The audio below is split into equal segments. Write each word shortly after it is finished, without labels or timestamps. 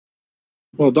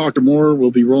Well, Dr. Moore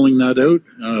will be rolling that out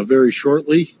very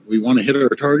shortly. We want to hit our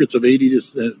targets of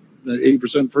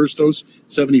 80% first dose,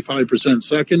 75%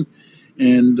 second,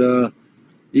 and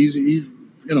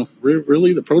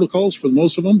really the protocols for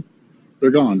most of them,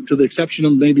 they're gone, to the exception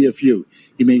of maybe a few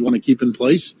he may want to keep in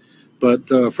place. But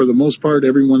for the most part,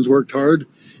 everyone's worked hard,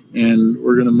 and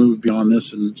we're going to move beyond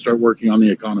this and start working on the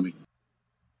economy.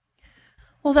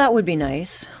 Well, that would be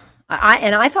nice.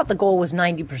 I thought the goal was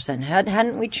 90%.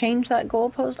 Hadn't we changed that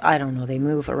goalpost? I don't know. They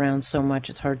move around so much,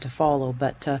 it's hard to follow.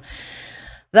 But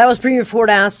that was Premier Ford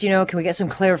asked, can we get some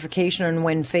clarification on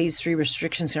when Phase 3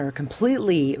 restrictions are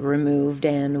completely removed?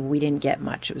 And we didn't get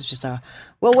much. It was just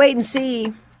we'll wait and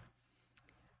see.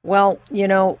 Well,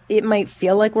 it might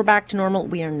feel like we're back to normal.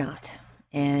 We are not.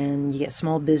 And you get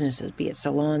small businesses, be it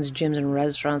salons, gyms, and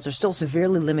restaurants, are still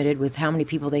severely limited with how many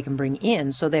people they can bring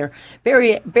in. So they're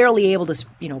barely able to,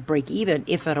 break even,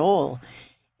 if at all.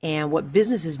 And what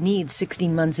businesses need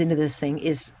 16 months into this thing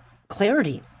is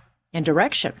clarity and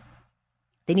direction.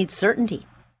 They need certainty.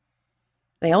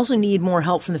 They also need more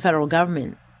help from the federal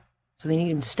government. So they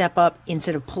need to step up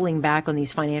instead of pulling back on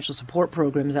these financial support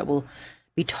programs that will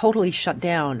be totally shut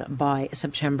down by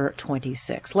September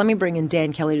 26th. Let me bring in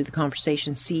Dan Kelly to the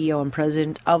conversation, CEO and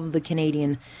President of the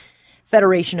Canadian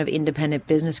Federation of Independent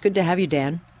Business. Good to have you,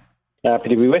 Dan. Happy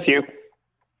to be with you.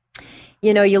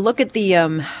 You look at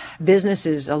the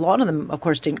businesses, a lot of them, of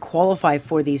course, didn't qualify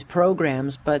for these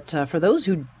programs, but for those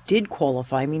who did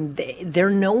qualify, they're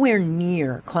nowhere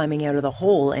near climbing out of the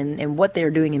hole, and what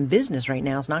they're doing in business right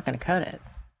now is not going to cut it.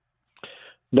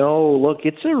 No, look,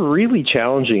 it's a really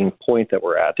challenging point that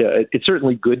we're at. It's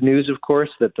certainly good news, of course,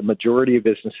 that the majority of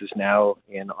businesses now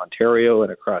in Ontario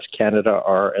and across Canada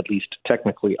are at least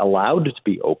technically allowed to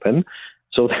be open.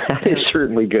 So that is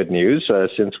certainly good news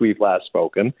since we've last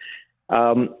spoken.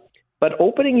 But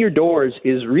opening your doors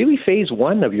is really phase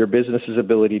one of your business's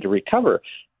ability to recover.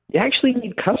 You actually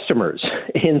need customers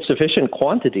in sufficient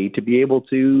quantity to be able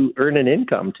to earn an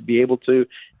income, to be able to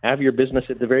have your business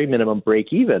at the very minimum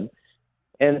break even.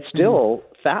 And still,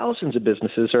 thousands of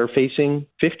businesses are facing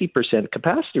 50%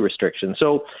 capacity restrictions.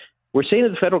 So we're saying to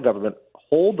the federal government,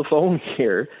 hold the phone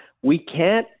here. We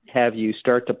can't have you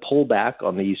start to pull back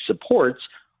on these supports.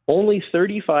 Only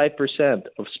 35%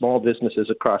 of small businesses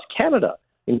across Canada,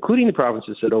 including the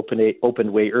provinces that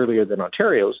opened way earlier than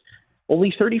Ontario's,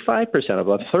 only 35% of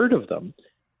them, a third of them,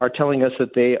 are telling us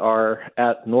that they are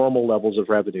at normal levels of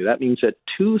revenue. That means that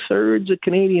 2/3 of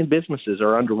Canadian businesses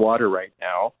are underwater right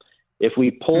now. If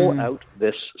we pull out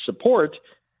this support,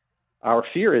 our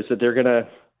fear is that they're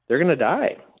gonna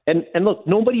die. And look,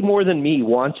 nobody more than me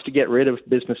wants to get rid of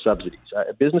business subsidies.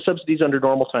 Business subsidies under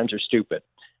normal times are stupid.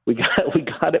 We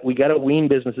got to wean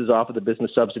businesses off of the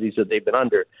business subsidies that they've been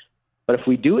under. But if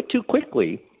we do it too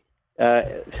quickly,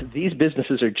 these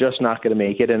businesses are just not going to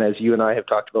make it. And as you and I have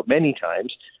talked about many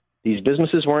times, these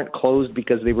businesses weren't closed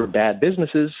because they were bad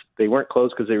businesses. They weren't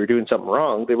closed because they were doing something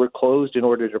wrong. They were closed in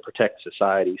order to protect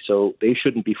society. So they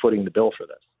shouldn't be footing the bill for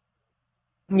this.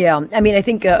 Yeah, I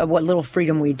think what little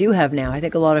freedom we do have now, I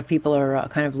think a lot of people are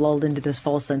kind of lulled into this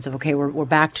false sense of, okay, we're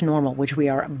back to normal, which we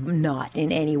are not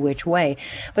in any which way.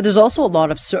 But there's also a lot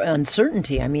of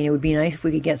uncertainty. It would be nice if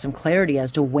we could get some clarity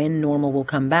as to when normal will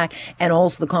come back, and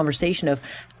also the conversation of,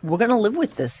 we're going to live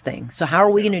with this thing. So how are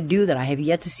we going to do that? I have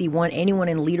yet to see anyone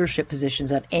in leadership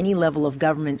positions at any level of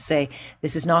government say,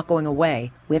 this is not going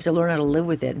away. We have to learn how to live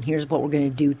with it, and here's what we're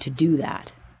going to do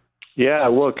that. Yeah,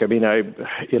 look, I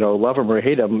love him or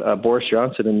hate him. Boris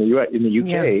Johnson in the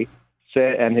UK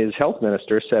said, and his health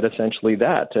minister said essentially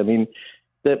that.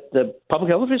 The public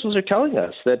health officials are telling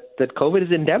us that COVID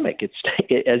is endemic. It's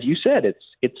as you said,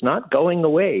 it's not going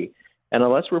away, and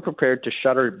unless we're prepared to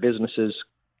shutter businesses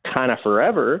kind of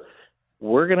forever,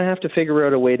 we're going to have to figure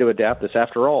out a way to adapt this.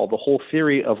 After all, the whole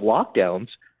theory of lockdowns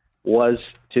was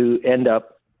to end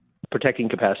up protecting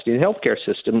capacity in the healthcare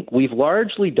system. We've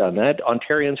largely done that.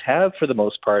 Ontarians have, for the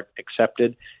most part,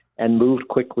 accepted and moved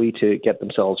quickly to get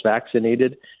themselves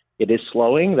vaccinated. It is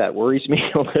slowing. That worries me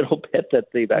a little bit that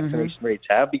the vaccination rates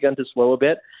have begun to slow a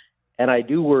bit. And I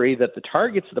do worry that the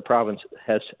targets the province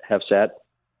have set,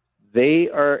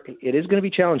 it is going to be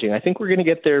challenging. I think we're going to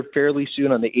get there fairly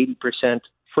soon on the 80%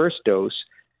 first dose,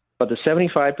 but the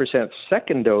 75%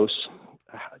 second dose,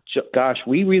 gosh,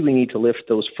 we really need to lift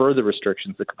those further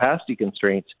restrictions, the capacity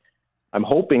constraints. I'm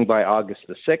hoping by August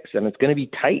the 6th, and it's going to be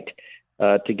tight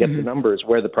to get the numbers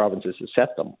where the provinces have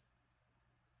set them.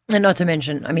 And not to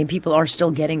mention, people are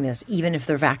still getting this, even if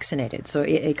they're vaccinated. So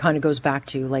it kind of goes back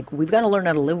to, we've got to learn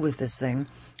how to live with this thing.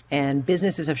 And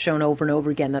businesses have shown over and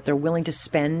over again that they're willing to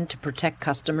spend to protect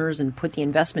customers and put the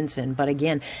investments in. But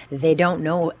again, they don't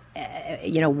know,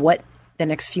 what the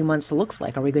next few months looks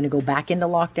like. Are we going to go back into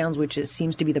lockdowns, which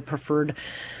seems to be the preferred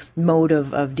mode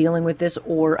of dealing with this,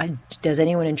 or does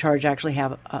anyone in charge actually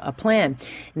have a plan?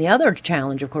 And the other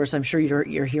challenge, of course, I'm sure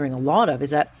you're hearing a lot of, is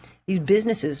that these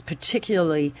businesses,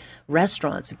 particularly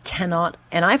restaurants, cannot,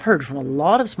 and I've heard from a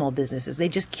lot of small businesses, they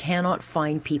just cannot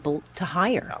find people to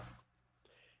hire.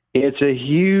 It's a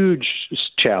huge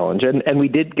challenge, and we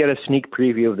did get a sneak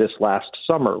preview of this last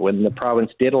summer when the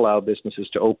province did allow businesses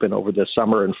to open over the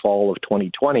summer and fall of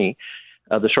 2020.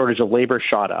 The shortage of labor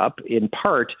shot up, in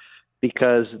part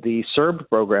because the CERB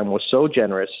program was so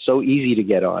generous, so easy to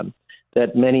get on,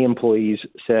 that many employees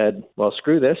said, well,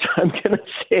 screw this, I'm going to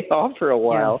stay off for a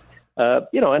while. Yeah.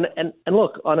 And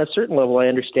look, on a certain level, I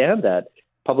understand that.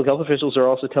 Public health officials are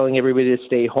also telling everybody to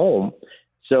stay home.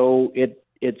 So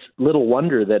it's little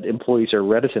wonder that employees are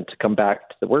reticent to come back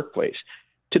to the workplace.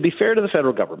 To be fair to the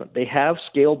federal government, they have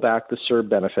scaled back the CERB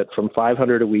benefit from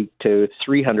 $500 a week to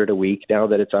 $300 a week now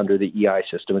that it's under the EI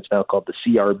system. It's now called the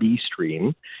CRB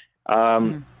stream.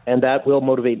 And that will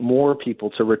motivate more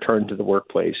people to return to the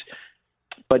workplace.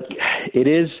 But it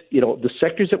is, the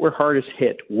sectors that were hardest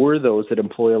hit were those that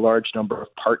employ a large number of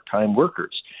part-time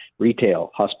workers: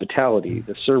 retail, hospitality,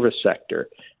 the service sector,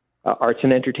 arts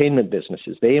and entertainment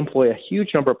businesses. They employ a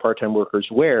huge number of part-time workers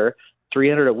where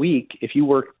 $300 a week, if you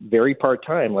work very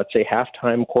part-time, let's say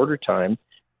half-time, quarter-time,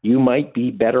 you might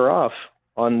be better off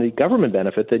on the government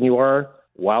benefit than you are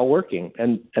while working.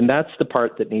 And that's the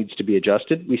part that needs to be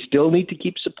adjusted. We still need to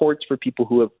keep supports for people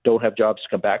who don't have jobs to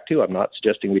come back to. I'm not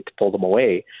suggesting we pull them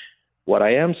away. What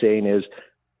I am saying is,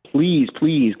 please,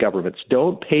 governments,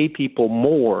 don't pay people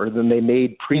more than they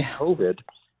made pre-COVID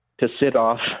to sit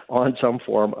off on some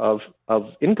form of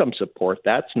income support.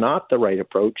 That's not the right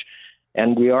approach.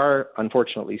 And we are,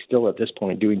 unfortunately, still at this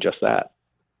point doing just that.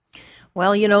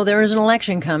 Well, there is an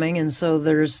election coming, and so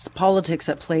there's politics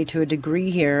at play to a degree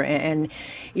here. And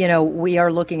we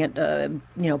are looking at,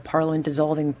 Parliament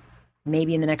dissolving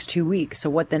maybe in the next 2 weeks. So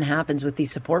what then happens with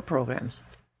these support programs?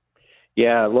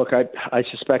 Yeah, look, I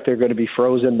suspect they're going to be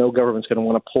frozen. No government's going to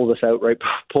want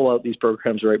to pull out these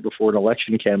programs right before an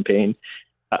election campaign.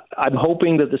 I'm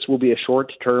hoping that this will be a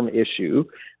short-term issue,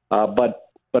 but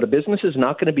a business is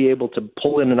not going to be able to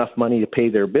pull in enough money to pay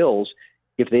their bills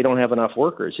if they don't have enough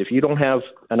workers. If you don't have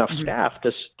enough staff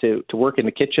to work in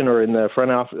the kitchen or in the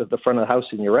front of the house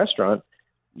in your restaurant,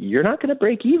 you're not going to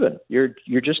break even.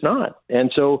 You're just not.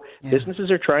 And so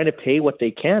businesses are trying to pay what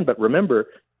they can. But remember,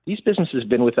 these businesses have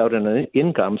been without an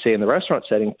income, say in the restaurant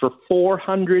setting, for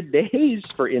 400 days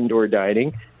for indoor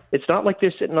dining. It's not like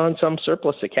they're sitting on some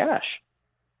surplus of cash.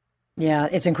 Yeah,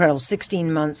 it's incredible.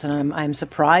 16 months, and I'm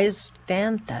surprised,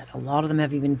 Dan, that a lot of them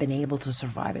have even been able to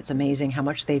survive. It's amazing how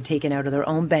much they've taken out of their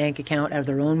own bank account, out of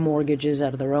their own mortgages,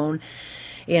 out of their own,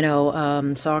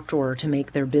 sock drawer to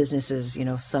make their businesses,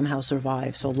 somehow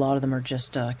survive. So a lot of them are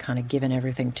just kind of giving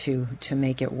everything to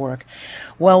make it work.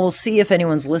 Well, we'll see if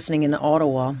anyone's listening in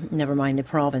Ottawa, never mind the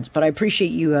province. But I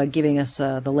appreciate you giving us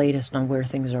the latest on where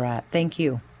things are at. Thank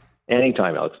you.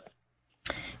 Anytime, Alex.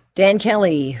 Dan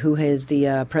Kelly, who is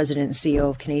the president and CEO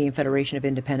of Canadian Federation of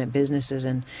Independent Businesses,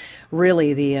 and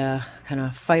really the kind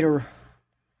of fighter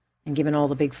and given all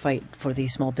the big fight for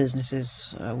these small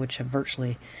businesses, which have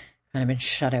virtually kind of been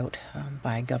shut out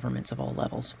by governments of all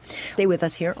levels. Stay with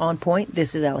us here on Point.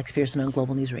 This is Alex Pearson on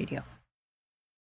Global News Radio.